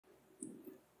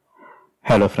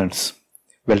Hello friends,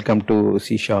 welcome to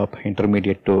C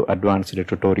Intermediate to Advanced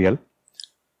tutorial.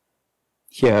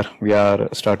 Here we are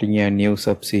starting a new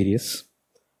sub-series,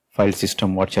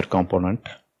 FileSystemWatcher component.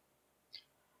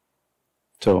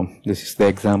 So this is the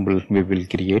example we will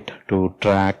create to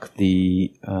track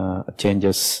the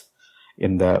changes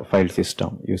in the file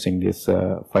system using this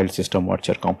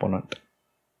FileSystemWatcher component.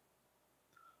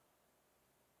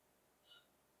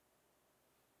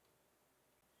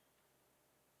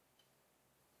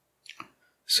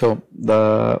 So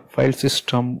the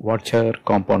FileSystemWatcher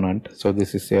component, so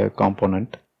this is a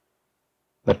component.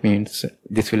 That means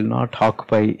this will not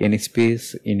occupy any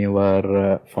space in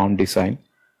your form design.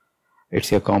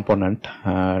 It's a component,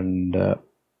 and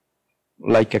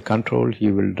like a control,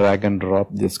 you will drag and drop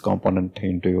this component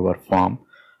into your form,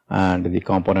 and the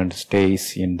component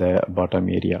stays in the bottom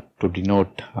area to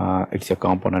denote it's a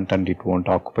component and it won't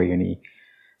occupy any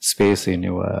space in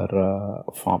your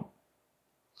form.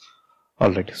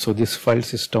 Alright, so this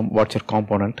FileSystemWatcher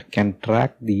component can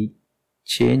track the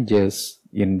changes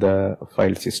in the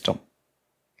file system.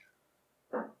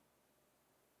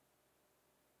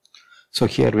 So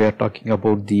here we are talking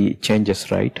about the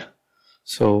changes, right?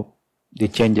 So the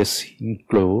changes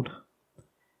include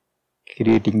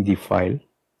creating the file,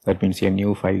 that means a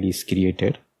new file is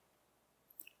created,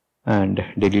 and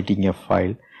deleting a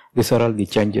file. These are all the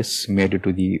changes made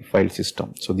to the file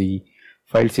system. So the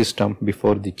file system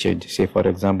before the change, say for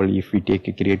example, if we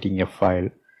take creating a file,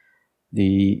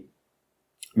 the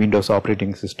Windows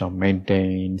operating system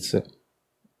maintains,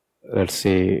 let's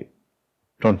say,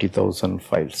 20,000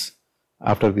 files.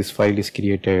 After this file is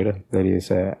created, there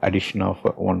is an addition of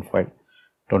one file,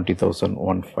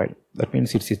 20,001 file. That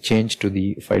means it's a change to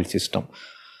the file system.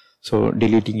 So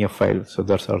deleting a file, so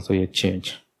that's also a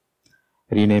change.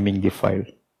 Renaming the file.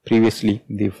 Previously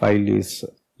the file is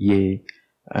A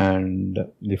and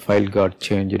the file got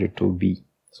changed to B,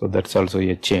 so that's also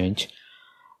a change.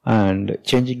 And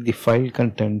changing the file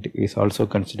content is also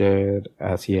considered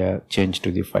as a change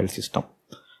to the file system.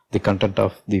 The content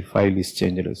of the file is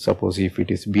changed. Suppose if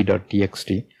it is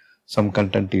b.txt, some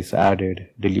content is added,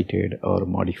 deleted, or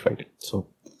modified. So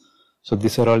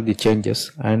these are all the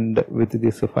changes, and with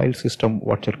this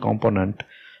FileSystemWatcher component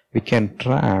we can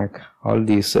track all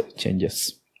these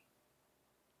changes.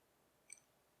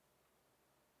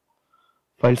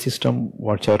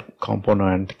 FileSystemWatcher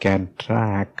component can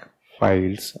track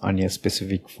files on a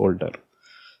specific folder.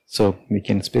 So we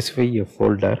can specify a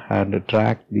folder and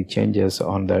track the changes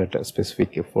on that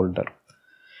specific folder.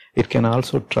 It can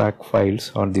also track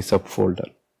files on the subfolder.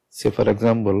 Say for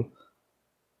example,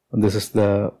 this is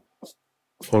the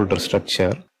folder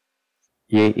structure.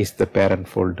 A is the parent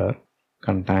folder,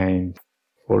 contains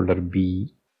folder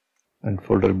B, and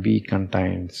folder B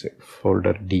contains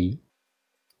folder D.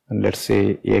 And let's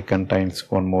say A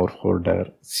contains one more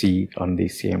folder C on the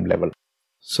same level.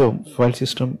 So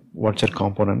FileSystemWatcher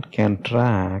component can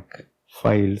track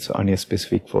files on a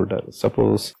specific folder.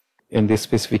 Suppose in this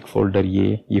specific folder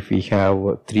A, if we have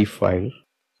 3 files,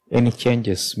 any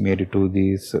changes made to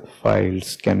these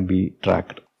files can be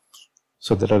tracked.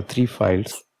 So there are 3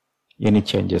 files, any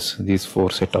changes, these 4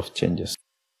 set of changes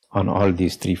on all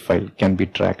these 3 files can be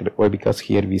tracked. Why? Because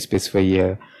here we specify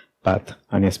a path.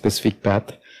 On a specific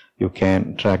path you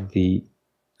can track the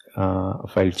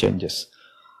file changes,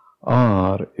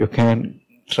 or you can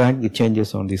track the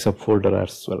changes on the subfolder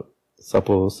as well.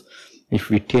 Suppose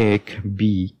if we take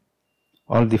B,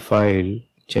 all the file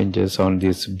changes on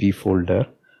this B folder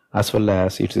as well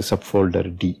as its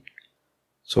subfolder D,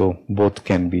 so both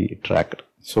can be tracked.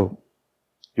 So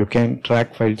you can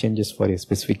track file changes for a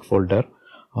specific folder,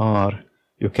 or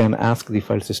you can ask the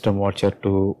FileSystemWatcher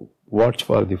to watch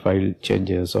for the file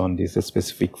changes on this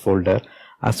specific folder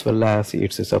as well as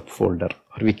its subfolder,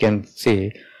 or we can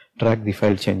say track the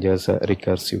file changes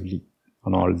recursively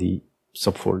on all the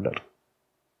subfolder.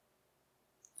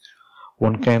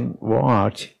 One can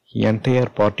watch the entire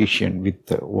partition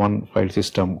with one file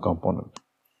system component.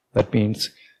 That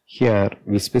means here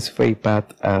we specify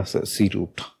path as C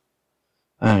root,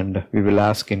 and we will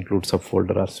ask include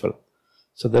subfolder as well.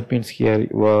 So that means here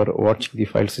you are watching the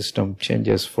file system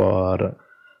changes for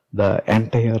the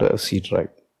entire C drive.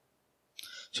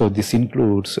 So this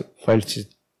includes the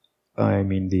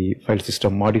file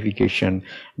system modification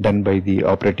done by the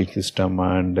operating system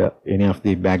and any of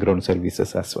the background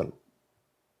services as well.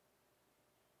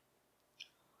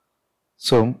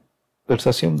 So let's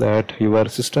assume that your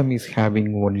system is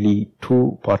having only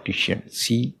 2 partitions,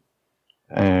 C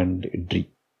and D.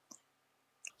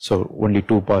 So only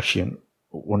two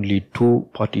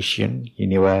partition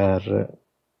in your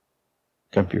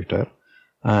computer,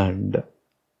 and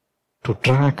To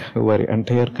track your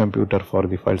entire computer for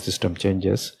the file system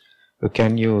changes, you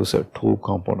can use two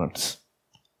components,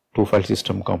 two file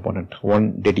system component,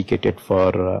 one dedicated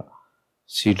for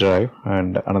C drive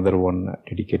and another one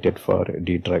dedicated for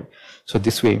D drive. So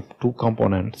this way, two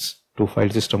components, two file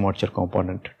system watcher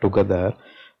component together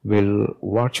will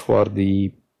watch for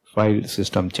the file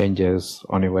system changes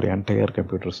on your entire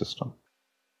computer system.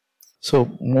 So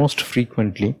most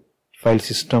frequently, file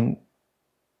system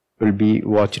will be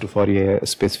watched for a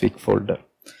specific folder.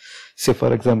 Say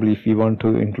for example, if you want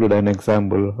to include an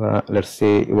example, let's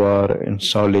say you are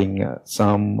installing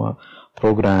some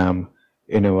program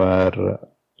in your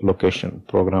location,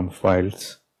 program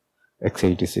files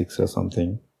x86 or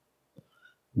something,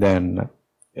 then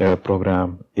a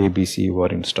program ABC you are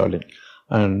installing,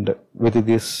 and with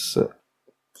this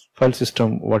file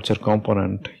system watcher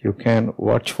component you can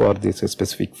watch for this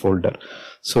specific folder.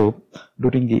 So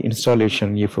during the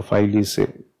installation, if a file is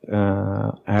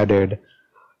added,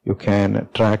 you can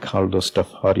track all those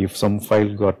stuff, or if some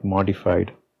file got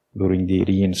modified during the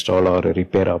reinstall or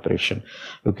repair operation,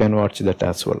 you can watch that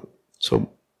as well. So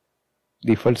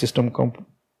the file system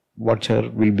watcher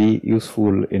will be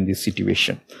useful in this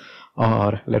situation.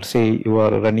 Or let's say you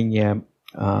are running a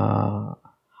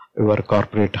your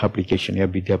corporate application, a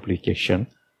big application,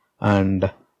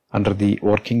 and under the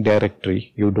working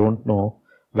directory you don't know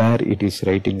where it is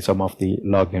writing some of the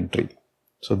log entry.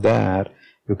 So there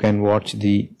you can watch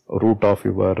the root of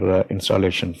your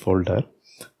installation folder,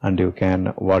 and you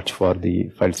can watch for the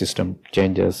file system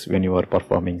changes when you are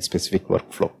performing specific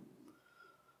workflow.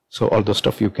 So all the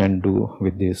stuff you can do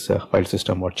with this file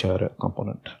system watcher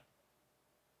component.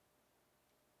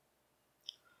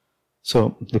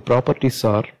 So the properties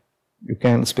are, you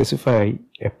can specify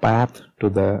a path to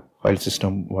the file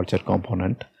system watcher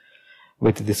component.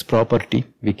 With this property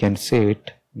we can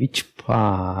set which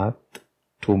path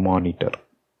to monitor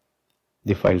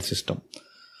the file system.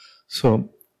 So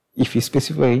if you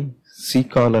specify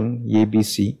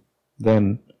C:ABC,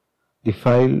 then the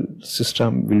file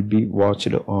system will be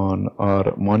watched on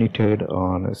or monitored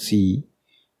on C,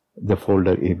 the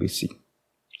folder ABC,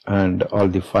 and all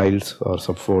the files or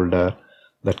subfolder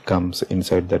that comes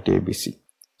inside that ABC.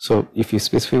 So if you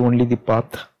specify only the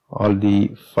path, all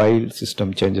the file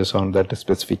system changes on that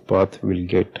specific path will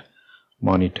get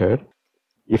monitored.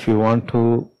 If you want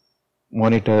to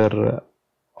monitor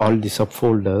all the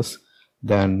subfolders,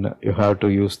 then you have to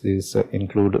use this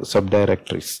include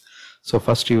subdirectories. So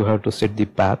first you have to set the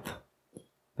path,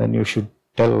 then you should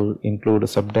tell include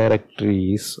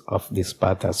subdirectories of this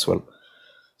path as well.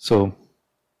 So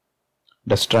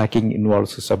does tracking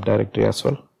involves a subdirectory as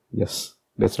well? Yes,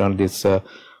 based on this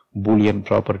boolean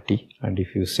property, and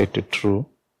if you set it true,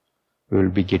 we will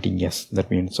be getting yes.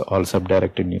 That means all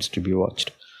subdirectory needs to be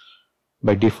watched.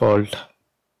 By default,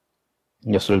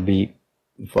 yes will be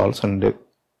false, and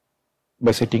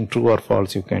by setting true or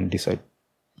false you can decide.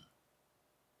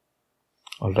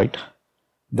 Alright,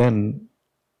 then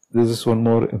this is one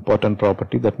more important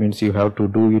property. That means you have to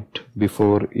do it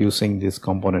before using this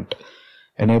component.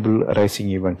 Enable rising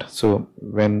event. So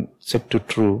when set to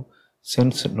true,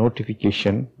 sends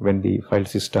notification when the file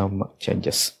system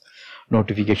changes.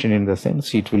 Notification in the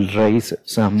sense it will raise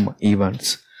some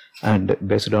events, and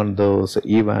based on those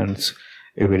events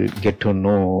you will get to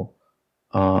know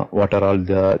what are all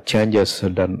the changes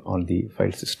done on the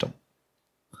file system.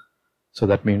 So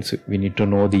that means we need to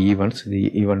know the events. The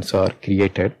events are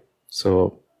created,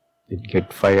 so it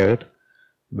get fired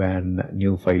when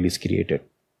new file is created,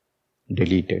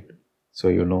 deleted, so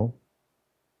you know,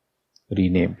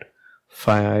 renamed,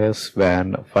 fires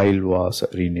when file was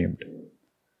renamed,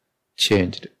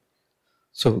 changed.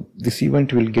 So this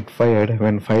event will get fired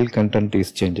when file content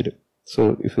is changed.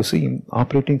 So if you see,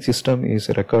 operating system is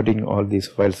recording all these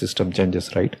file system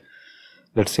changes, right?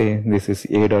 Let's say this is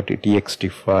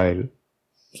a.txt file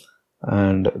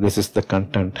and this is the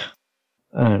content,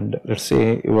 and let's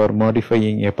say you are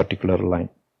modifying a particular line.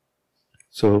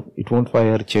 So it won't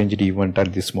fire changed event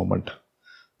at this moment.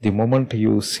 The moment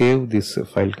you save this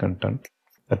file content,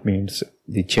 that means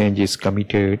the change is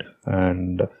committed,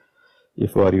 and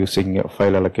if you are using a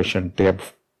file allocation tab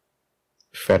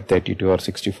FAT32 or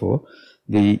 64,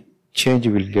 the change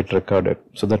will get recorded.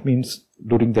 So that means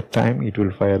during that time it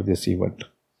will fire this event.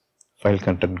 File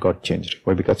content got changed.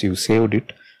 Why? Because you saved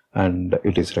it and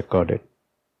it is recorded.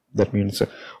 That means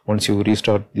once you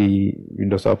restart the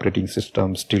Windows operating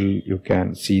system, still you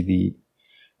can see the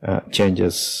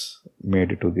changes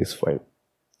made to this file.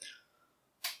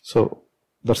 So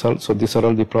that's all. So these are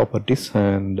all the properties,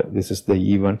 and this is the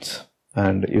events,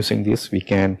 and using this we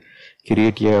can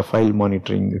create a file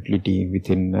monitoring utility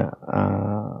within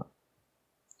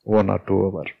 1 or 2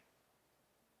 hours.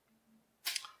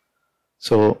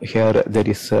 So here there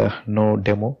is no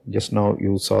demo. Just now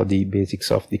you saw the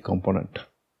basics of the component.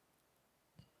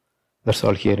 That's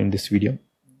all here in this video.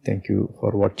 Thank you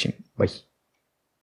for watching. Bye.